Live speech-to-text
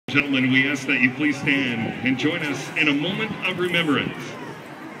Gentlemen, we ask that you please stand and join us in a moment of remembrance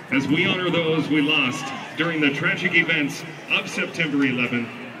as we honor those we lost during the tragic events of September 11,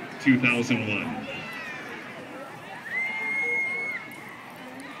 2001.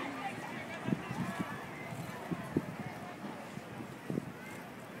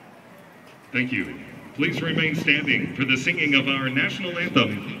 Thank you. Please remain standing for the singing of our national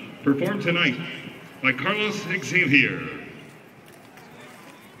anthem, performed tonight by Carlos Xavier.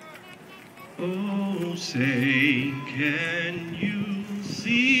 Oh, say, can you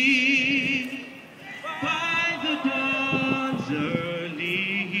see by the dawn's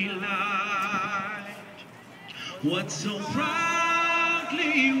early light what so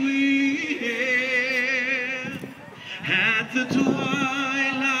proudly we hailed at the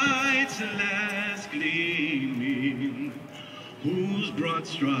twilight's last gleaming, whose broad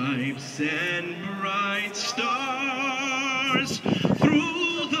stripes and bright stars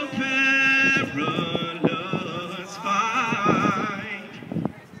through the perilous fight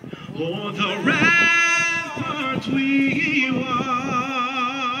o'er the ramparts we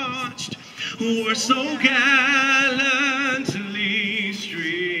watched were so gallantly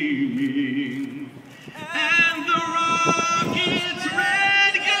streaming, and the rockets'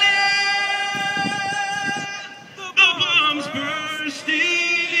 red glare, the bombs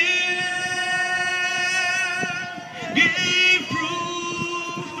bursting in, gave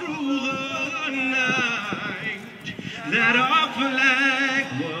proof through the night that our flag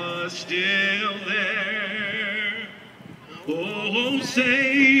was still there. Oh,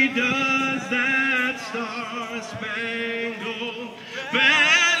 say, does that star-spangled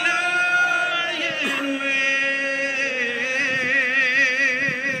banner yet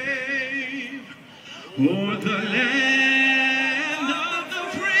wave o'er the land of the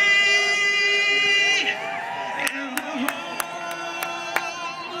free and the home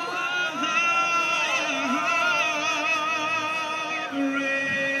of the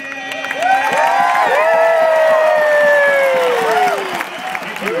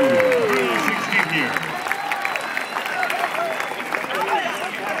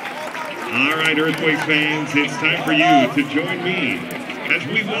All right, Earthquakes fans, it's time for you to join me as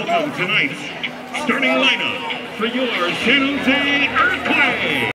we welcome tonight's starting lineup for your San Jose Earthquakes.